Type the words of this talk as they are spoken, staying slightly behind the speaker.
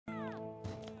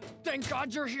Thank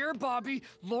God you're here, Bobby.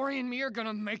 Lori and me are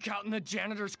gonna make out in the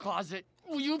janitor's closet.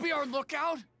 Will you be our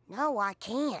lookout? No, I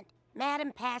can't.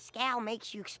 Madame Pascal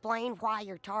makes you explain why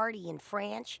you're tardy in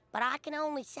French, but I can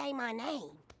only say my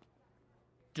name.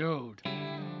 Dude.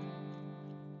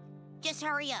 Just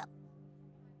hurry up.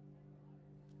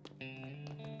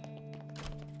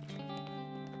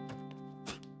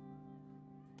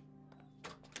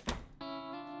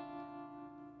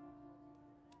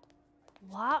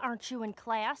 Why aren't you in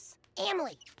class?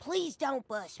 Emily, please don't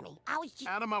bust me. I was just...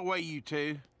 Out of my way, you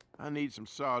two. I need some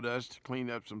sawdust to clean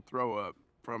up some throw-up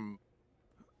from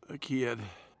a kid.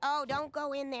 Oh, don't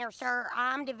go in there, sir.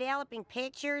 I'm developing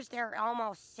pictures. They're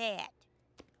almost set.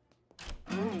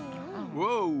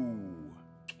 Whoa!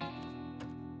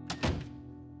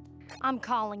 I'm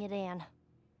calling it in.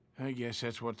 I guess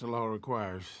that's what the law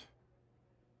requires.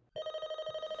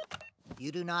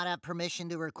 You do not have permission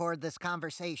to record this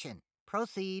conversation.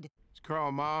 Proceed. It's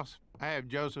Carl Moss. I have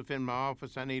Joseph in my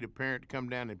office. I need a parent to come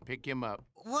down and pick him up.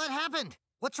 What happened?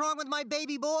 What's wrong with my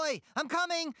baby boy? I'm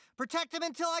coming! Protect him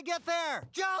until I get there!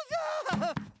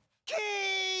 Joseph!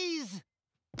 Keys!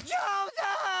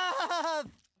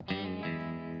 Joseph!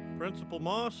 Principal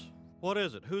Moss? What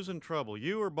is it? Who's in trouble,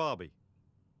 you or Bobby?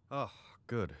 Oh,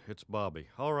 good. It's Bobby.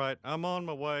 All right, I'm on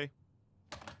my way.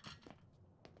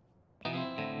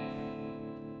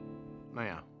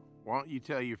 Now, why don't you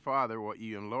tell your father what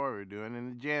you and Lori are doing in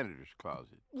the janitor's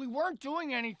closet? We weren't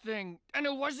doing anything, and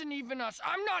it wasn't even us.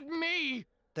 I'm not me!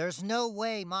 There's no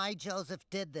way my Joseph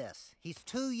did this. He's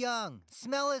too young.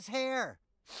 Smell his hair.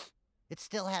 It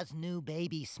still has new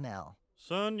baby smell.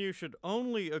 Son, you should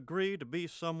only agree to be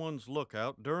someone's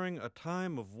lookout during a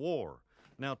time of war.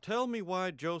 Now tell me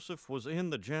why Joseph was in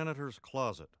the janitor's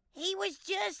closet. He was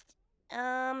just,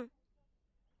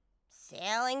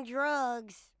 selling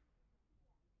drugs.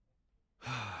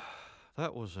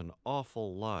 That was an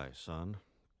awful lie, son.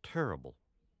 Terrible.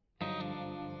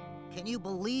 Can you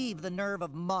believe the nerve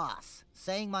of Moss,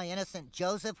 saying my innocent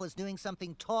Joseph was doing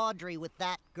something tawdry with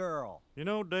that girl? You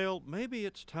know, Dale, maybe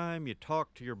it's time you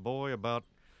talk to your boy about,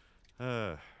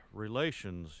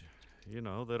 relations, you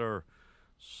know, that are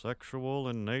sexual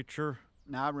in nature.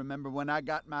 Now, I remember when I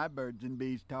got my birds and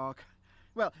bees talk.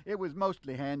 Well, it was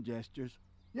mostly hand gestures.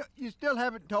 You still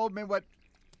haven't told me what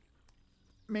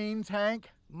means, Hank?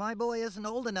 My boy isn't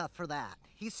old enough for that.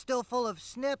 He's still full of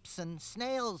snips and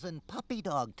snails and puppy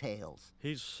dog tails.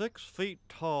 He's 6 feet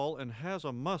tall and has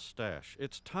a mustache.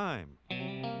 It's time.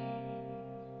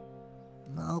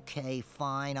 Okay,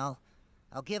 fine. I'll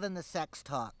give him the sex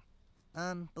talk.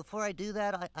 Before I do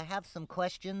that, I have some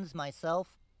questions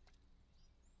myself.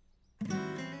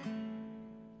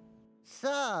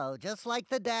 So, just like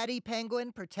the daddy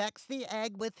penguin protects the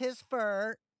egg with his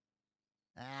fur...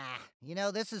 you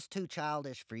know, this is too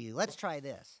childish for you. Let's try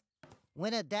this.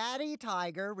 When a daddy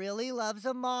tiger really loves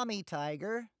a mommy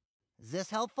tiger. Is this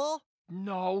helpful?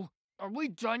 No. Are we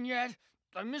done yet?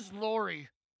 I miss Lori.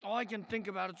 All I can think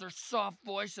about is her soft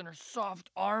voice and her soft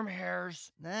arm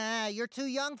hairs. Nah, you're too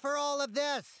young for all of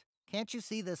this. Can't you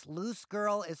see this loose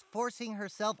girl is forcing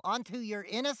herself onto your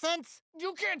innocence?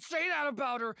 You can't say that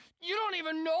about her. You don't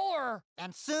even know her.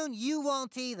 And soon you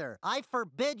won't either. I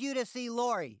forbid you to see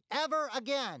Lori ever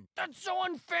again. That's so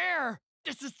unfair.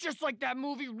 This is just like that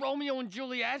movie Romeo and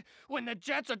Juliet, when the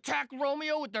Jets attack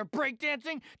Romeo with their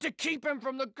breakdancing to keep him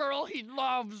from the girl he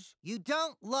loves. You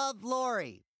don't love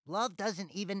Lori. Love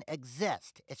doesn't even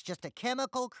exist. It's just a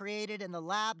chemical created in the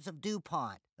labs of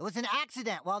DuPont. It was an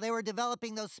accident while they were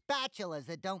developing those spatulas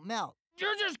that don't melt.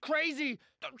 You're just crazy.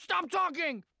 Stop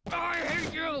talking. I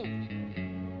hate you.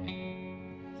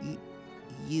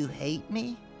 You hate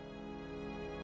me?